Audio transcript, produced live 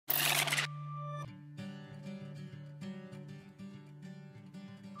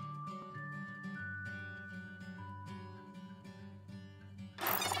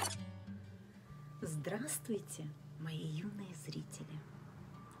Здравствуйте, мои юные зрители!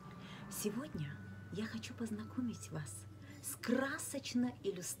 Сегодня я хочу познакомить вас с красочно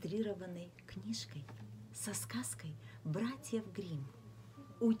иллюстрированной книжкой со сказкой братьев Гримм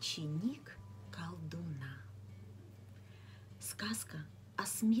 «Ученик Колдуна». Сказка о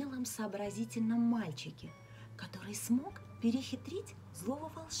смелом сообразительном мальчике, который смог перехитрить злого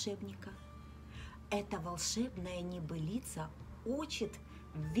волшебника. Эта волшебная небылица учит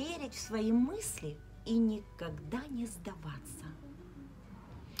верить в свои мысли и никогда не сдаваться.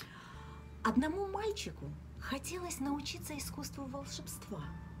 Одному мальчику хотелось научиться искусству волшебства,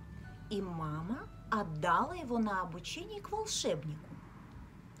 и мама отдала его на обучение к волшебнику.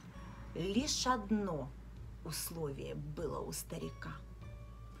 Лишь одно условие было у старика.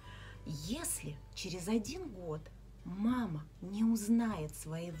 Если через 1 год мама не узнает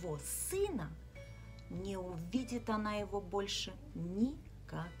своего сына, не увидит она его больше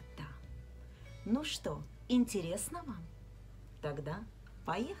никогда. Ну что, интересно вам? Тогда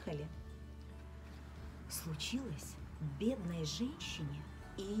поехали! Случилось бедной женщине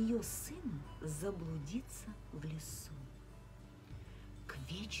и ее сыну заблудиться в лесу. К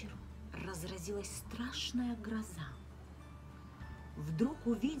вечеру разразилась страшная гроза. Вдруг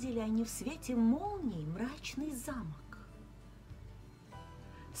увидели они в свете молнии мрачный замок.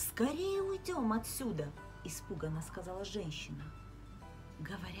 «Скорее уйдем отсюда!» – испуганно сказала женщина.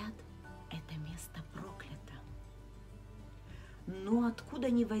 «Говорят, это место проклято». Но откуда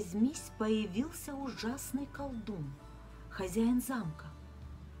ни возьмись появился ужасный колдун, хозяин замка,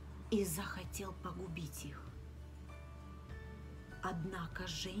 и захотел погубить их. Однако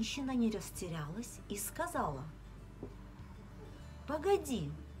женщина не растерялась и сказала: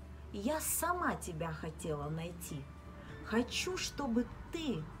 «Погоди, я сама тебя хотела найти. Хочу, чтобы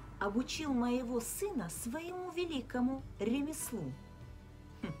ты обучил моего сына своему великому ремеслу».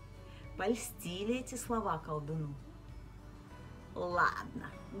 Польстили эти слова колдуну.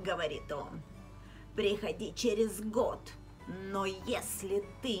 «Ладно, — говорит он, — приходи через год, но если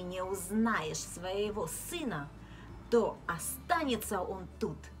ты не узнаешь своего сына, то останется он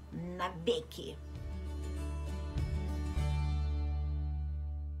тут навеки».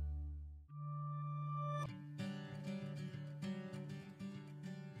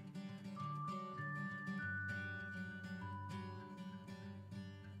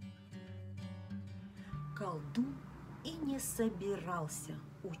 Колдун и не собирался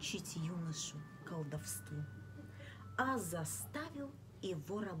учить юношу колдовству, а заставил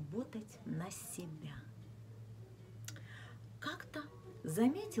его работать на себя. Как-то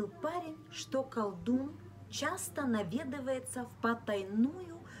заметил парень, что колдун часто наведывается в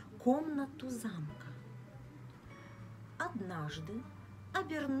потайную комнату замка. Однажды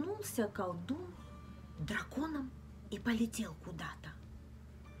обернулся колдун драконом и полетел куда-то.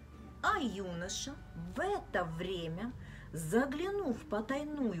 А юноша в это время заглянул в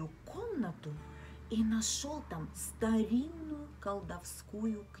потайную комнату и нашел там старинную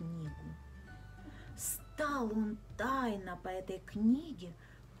колдовскую книгу. Стал он тайно по этой книге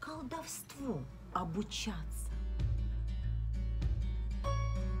колдовству обучаться.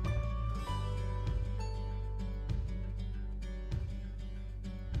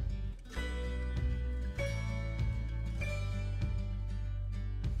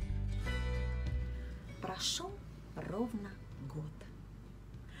 Прошел ровно год.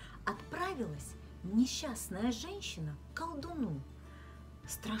 Отправилась несчастная женщина к колдуну,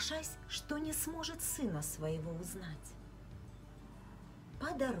 страшась, что не сможет сына своего узнать.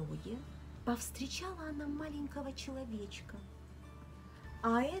 По дороге повстречала она маленького человечка,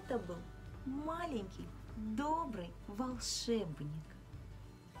 а это был маленький добрый волшебник.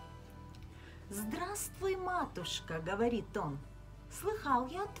 «Здравствуй, матушка, — говорит он, — слыхал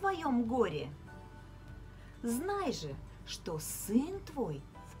я о твоем горе. Знай же, что сын твой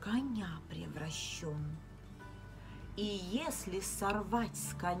в коня превращен. И если сорвать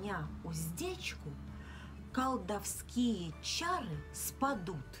с коня уздечку, колдовские чары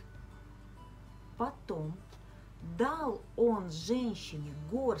спадут». Потом дал он женщине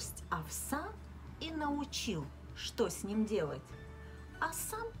горсть овса и научил, что с ним делать, а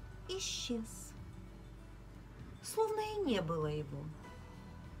сам исчез. Словно и не было его.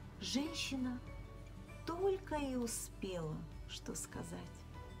 Женщина только и успела, что сказать: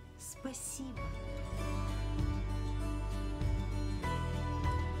 «Спасибо».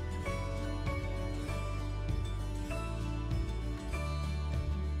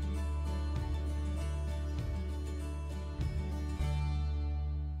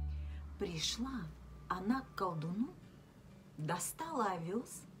 Пришла она к колдуну, достала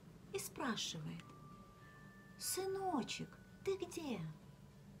овес и спрашивает: «Сыночек, ты где?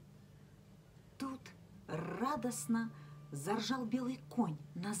 тут радостно заржал белый конь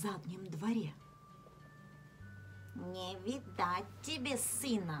на заднем дворе. «Не видать тебе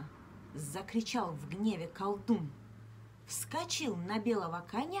сына!» – закричал в гневе колдун. Вскочил на белого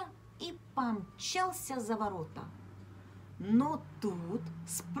коня и помчался за ворота. Но тут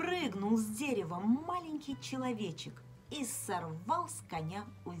спрыгнул с дерева маленький человечек и сорвал с коня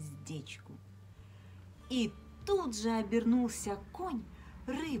уздечку. И тут же обернулся конь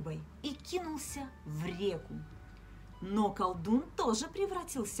рыбой и кинулся в реку. Но колдун тоже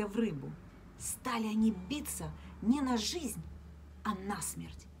превратился в рыбу. Стали они биться не на жизнь, а на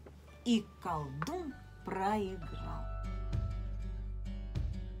смерть. И колдун проиграл.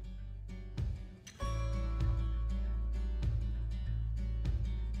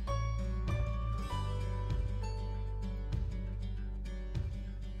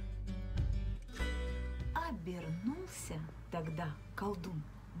 Обернулся тогда колдун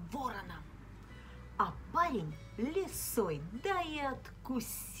вороном, а парень лисой, да и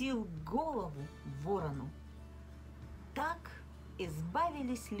откусил голову ворону. Так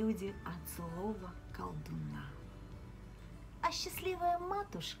избавились люди от злого колдуна. А счастливая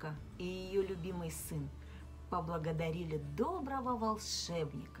матушка и ее любимый сын поблагодарили доброго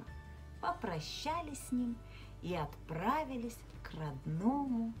волшебника, попрощались с ним и отправились к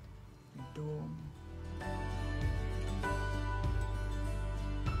родному дому.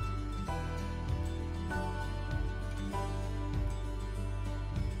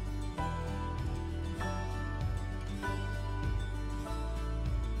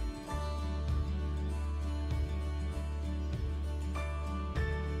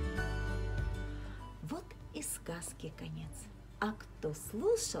 Вот и сказки конец. А кто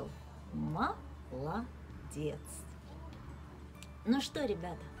слушал, молодец. Ну что,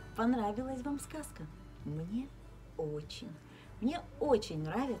 ребята, понравилась вам сказка? Мне очень. Мне очень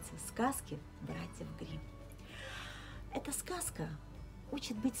нравятся сказки братьев Гримм. Эта сказка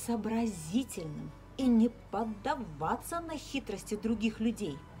учит быть сообразительным и не поддаваться на хитрости других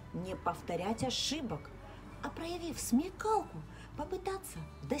людей, не повторять ошибок, а проявив смекалку, попытаться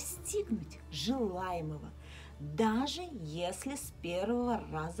достигнуть желаемого, даже если с первого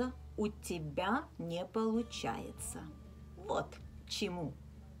раза у тебя не получается. Вот чему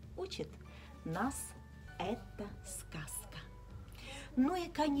учит нас эта сказка. Ну и,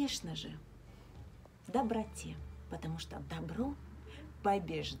 конечно же, доброте, потому что добро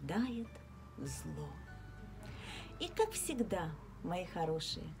побеждает зло. И, как всегда, мои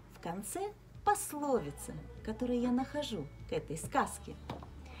хорошие, в конце пословица, которую я нахожу к этой сказке.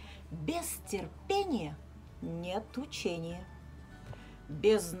 Без терпения нет учения.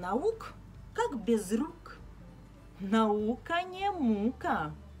 Без наук, как без рук. Наука не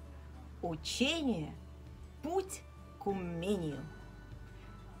мука. Учение – путь к умению.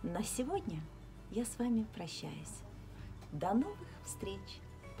 На сегодня я с вами прощаюсь. До новых встреч.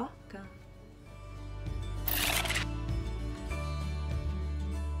 Пока.